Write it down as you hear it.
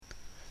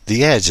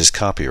The Edge is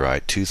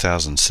copyright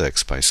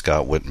 2006 by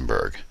Scott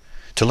Wittenburg.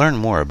 To learn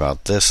more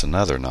about this and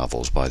other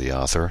novels by the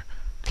author,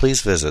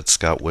 please visit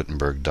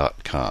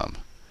scottwittenburg.com.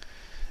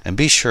 And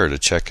be sure to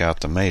check out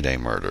The Mayday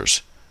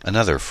Murders,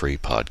 another free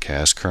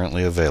podcast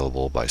currently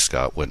available by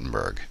Scott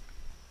Wittenburg.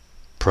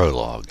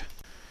 Prologue.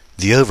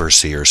 The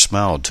overseer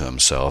smiled to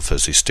himself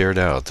as he stared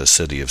out at the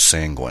city of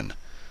Sanguine.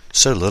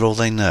 So little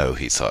they know,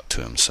 he thought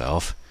to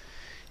himself.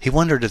 He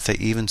wondered if they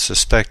even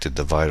suspected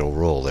the vital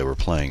role they were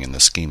playing in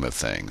the scheme of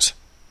things.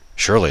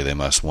 Surely they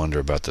must wonder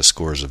about the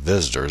scores of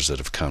visitors that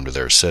have come to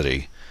their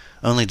city,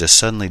 only to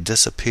suddenly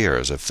disappear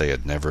as if they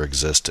had never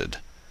existed.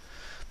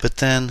 But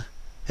then,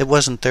 it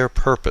wasn't their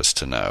purpose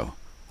to know,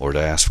 or to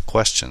ask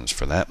questions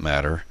for that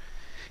matter.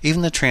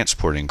 Even the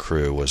transporting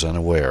crew was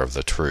unaware of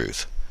the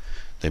truth.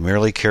 They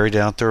merely carried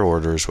out their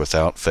orders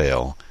without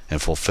fail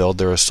and fulfilled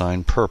their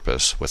assigned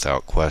purpose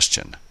without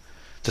question.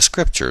 The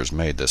scriptures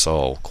made this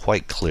all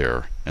quite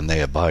clear, and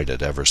they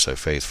abided ever so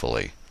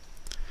faithfully.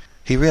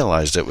 He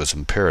realized it was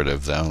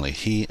imperative that only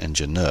he and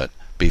Janut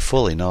be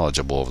fully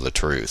knowledgeable of the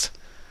truth,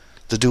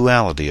 the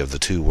duality of the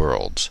two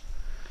worlds,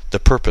 the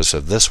purpose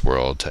of this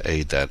world to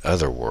aid that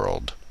other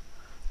world,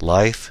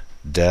 life,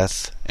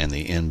 death, and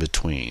the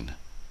in-between.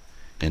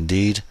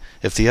 Indeed,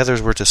 if the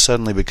others were to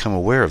suddenly become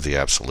aware of the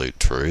absolute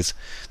truth,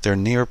 their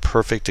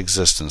near-perfect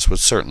existence would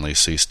certainly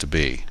cease to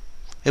be.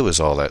 It was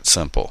all that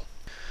simple.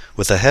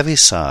 With a heavy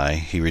sigh,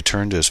 he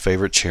returned to his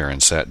favorite chair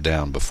and sat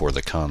down before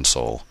the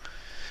console.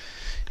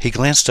 He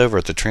glanced over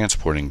at the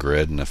transporting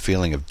grid, and a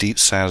feeling of deep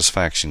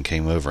satisfaction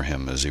came over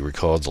him as he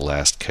recalled the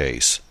last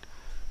case.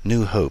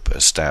 New hope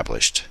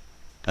established.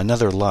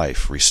 Another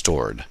life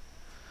restored.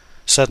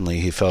 Suddenly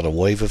he felt a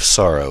wave of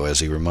sorrow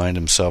as he reminded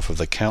himself of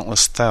the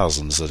countless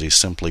thousands that he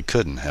simply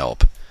couldn't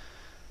help.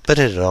 But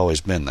it had always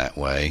been that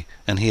way,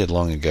 and he had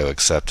long ago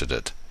accepted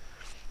it.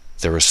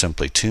 There were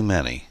simply too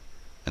many,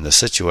 and the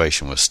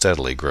situation was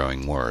steadily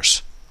growing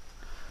worse.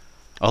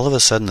 All of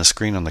a sudden the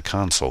screen on the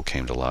console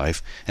came to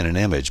life, and an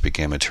image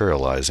began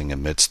materializing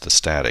amidst the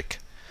static.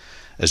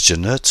 As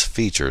Janut's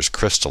features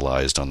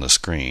crystallized on the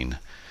screen,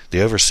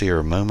 the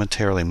overseer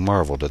momentarily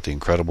marveled at the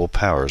incredible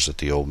powers that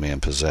the old man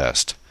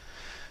possessed.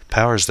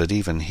 Powers that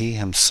even he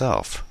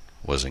himself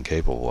was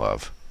incapable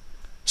of.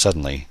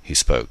 Suddenly he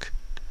spoke.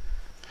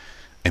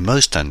 "A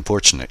most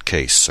unfortunate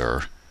case,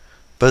 sir.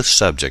 Both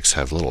subjects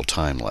have little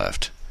time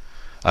left.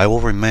 I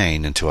will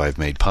remain until I have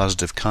made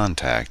positive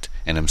contact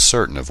and am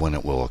certain of when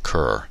it will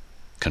occur.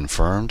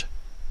 Confirmed?"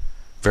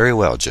 "Very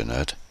well,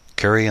 Janut.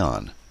 Carry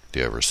on,"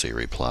 the overseer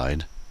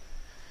replied.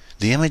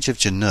 The image of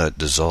Janut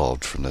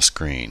dissolved from the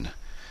screen.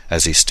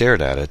 As he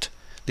stared at it,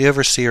 the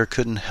overseer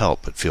couldn't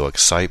help but feel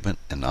excitement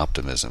and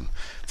optimism,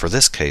 for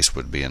this case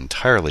would be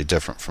entirely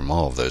different from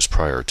all of those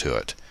prior to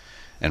it,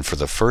 and for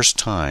the first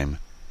time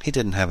he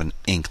didn't have an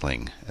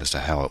inkling as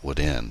to how it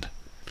would end.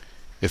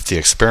 If the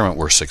experiment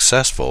were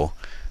successful,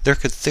 there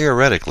could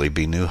theoretically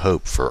be new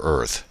hope for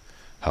Earth.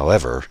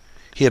 However,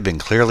 he had been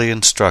clearly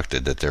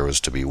instructed that there was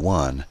to be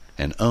one,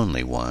 and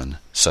only one,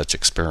 such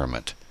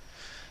experiment.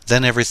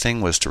 Then everything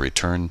was to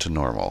return to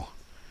normal.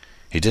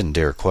 He didn't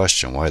dare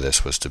question why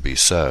this was to be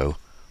so,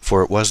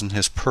 for it wasn't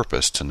his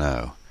purpose to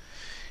know.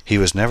 He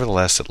was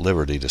nevertheless at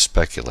liberty to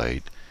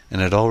speculate, and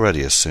had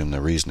already assumed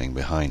the reasoning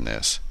behind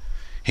this.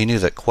 He knew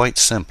that quite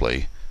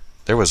simply,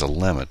 there was a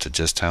limit to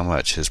just how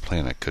much his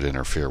planet could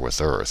interfere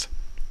with Earth.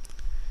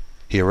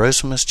 He arose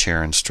from his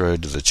chair and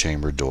strode to the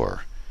chamber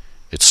door.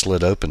 It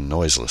slid open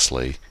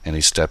noiselessly, and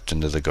he stepped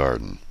into the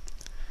garden.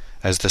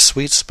 As the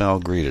sweet smell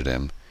greeted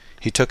him,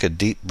 he took a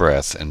deep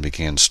breath and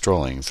began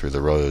strolling through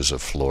the rows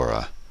of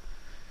flora.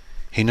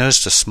 He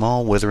noticed a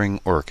small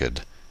withering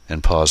orchid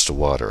and paused to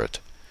water it.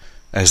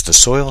 As the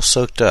soil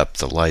soaked up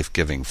the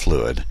life-giving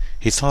fluid,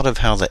 he thought of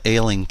how the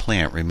ailing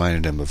plant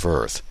reminded him of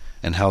Earth,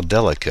 and how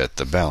delicate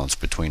the balance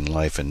between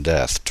life and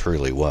death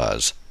truly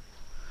was.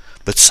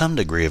 But some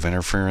degree of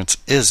interference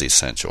is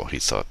essential, he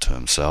thought to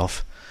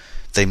himself.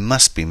 They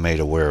must be made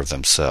aware of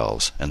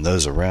themselves, and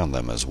those around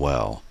them as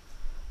well.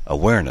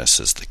 Awareness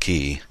is the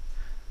key.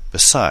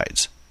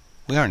 Besides,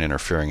 we aren't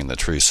interfering in the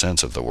true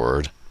sense of the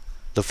word.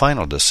 The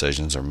final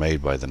decisions are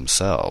made by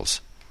themselves.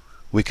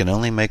 We can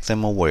only make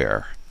them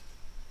aware.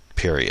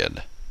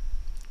 Period.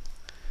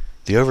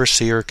 The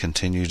overseer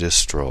continued his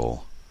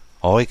stroll.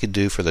 All he could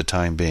do for the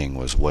time being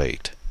was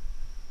wait.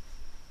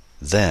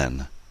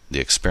 Then the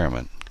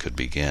experiment could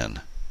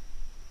begin.